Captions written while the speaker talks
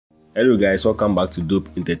Hello guys, welcome back to Dope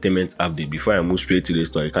Entertainment Update. Before I move straight to the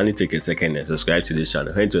story, kindly take a second and subscribe to this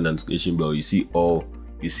channel. Hit the notification bell. You see all,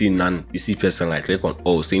 you see none, you see person like click on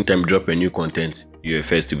all. So anytime drop a new content, you're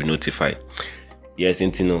first to be notified. Yes,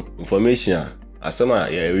 information. As some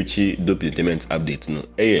Richie Dope Entertainment Update no.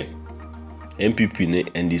 Hey, MPP ne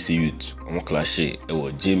NDC youth. I'm clash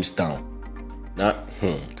Jamestown. Na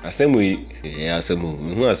asem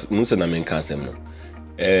na men kan asem no.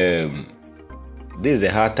 This is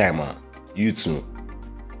a hard time, youth no.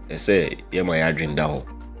 I say, yeah, my adrenaline down.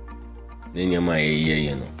 Then you my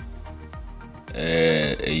yeah, no.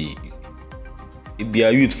 It be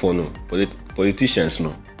a youth for no politicians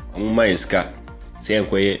no. I'm my ska. Say I'm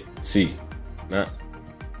quiet. See, na.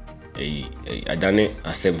 Adane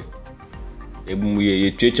asem. Ebu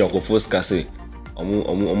ye church uncle first kase.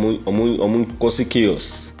 Kosi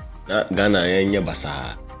chaos. Na Ghana yenye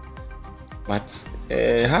basa. But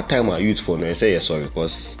hard time are youth for no. I say yes sorry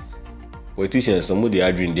because politicians some of the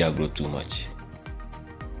adrenaline they grow too much.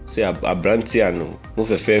 Say a branty ano mo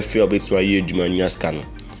fair bit my year juma nyaska no.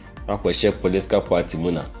 Akwa share political party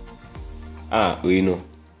muna. We know.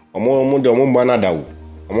 Omo bana da wo.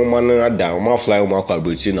 Omo man ada, omo fly omo akwa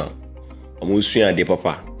brochi na. Omo sua de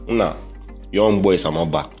papa. Na young boys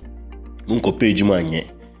amaba. Munko pay juma nye.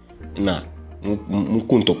 Na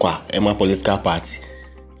mukunto kwa ema political party.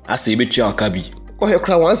 Asa ebetua akabi. Ko he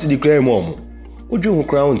kra once declare mom. Oju hu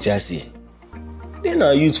kra unti ase. Then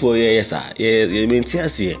our youth for yes sir. Yeah menti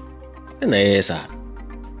ase. Na yes sir.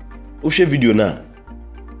 O share video na.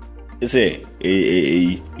 You say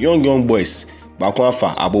young boys ba kwa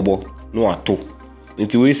afa abobo no ato.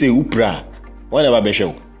 Nti we say upra. Why never be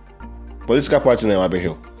show. Political party never be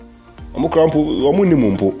show. Omo krampo omo ni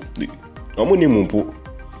mumpo. Omo ni mumpo.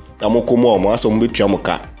 Amokomo omo aso mbetua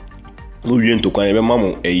muka. No wie ntokwa ebe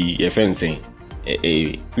mamu ye fencing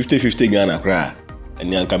 50-50 Ghana Accra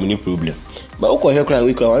and yan kamini problem but oko here cry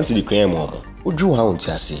we cry once the crime mom oju ha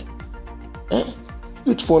unti ase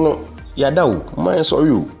youth for no yada wo man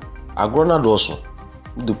sorry o agrona doso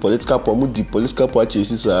the political party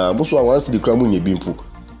sisa mo so once the crime nye bimpo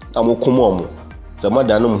amokomo omo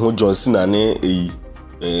zamada no ho Johnson na ne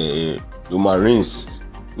the Marines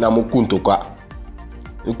na mo kuntokwa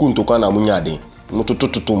na munyade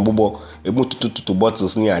mutututu mbubo ebutututu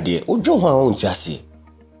bottles ni ade ojo ho ahun ti ase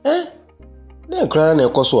then cry na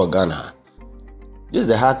ekoso Ghana. This is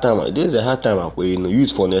the hard time we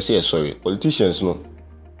youth for say sorry politicians no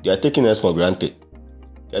they are taking us for granted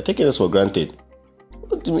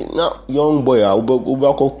now young boy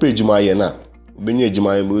oba ko page ma ye na benye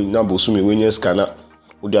ejima na bosumi wenye scanner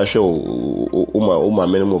odi ahwe o ma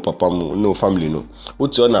menemo papa mu no family no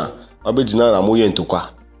oti ona abegina na moye ntokwa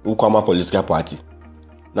ukwa political party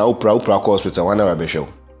na upra hospital wana ba behwe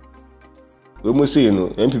we mo say no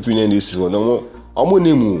MPP na this one no omo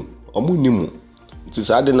nti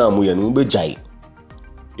sa de na mo ye no be jai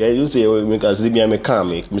ya you say make as bia me calm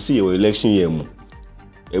me see your election year mu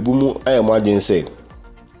ebu mu ayemo adwen say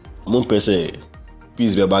mo pese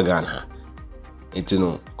peace be Ghana enti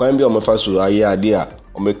no kwan bi o me fa so aye ade a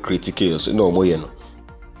o me critical so no mo ye no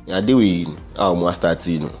ya de we mo start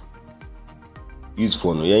no youth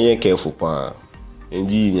for no yen careful pa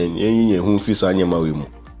enyi hu fisa anyama we mu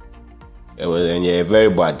enye very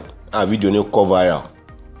bad video no cover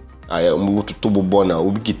viral mu to bobo na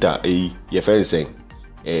obi kita ye fence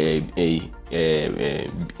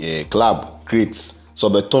club creates so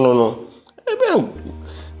betono no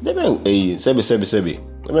deben sebe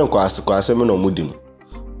deben kwa asem no mudim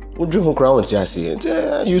oju hu kra won ti ase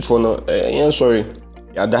youth for no yen sorry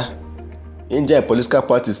yada enjoy political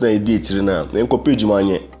parties na e dey tiri na enko page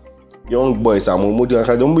manye young boys amudi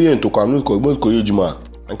aka do muye ntokwa no ko yejuma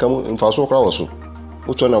anka mfaso kra woso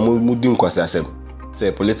uto na mudi nkwase asem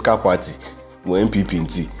say political party mo MPP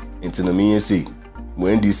nti no me say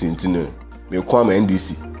mo NDC nti no me kwa ma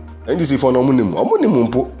NDC for no omunim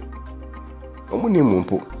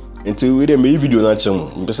mpo nti we dey make video na chem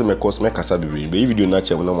mpese me course me kasa bibiri be video na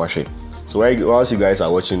chem no mahwe so whilst you guys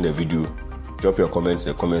are watching the video drop your comments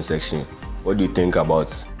in the comment section. What do you think about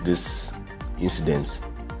this incident?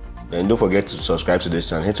 And don't forget to subscribe to this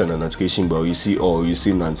channel, hit on the notification bell. You see all, you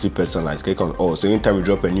see Nancy personalized, click on all. So anytime we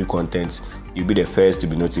drop a new content, you'll be the first to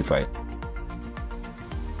be notified.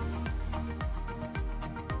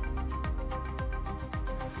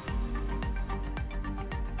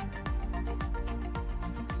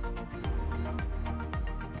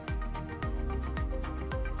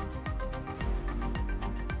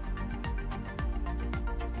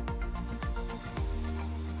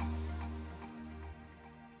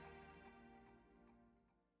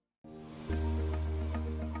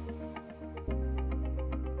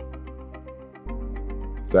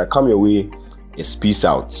 So I come your way. Yes, peace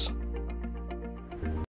out.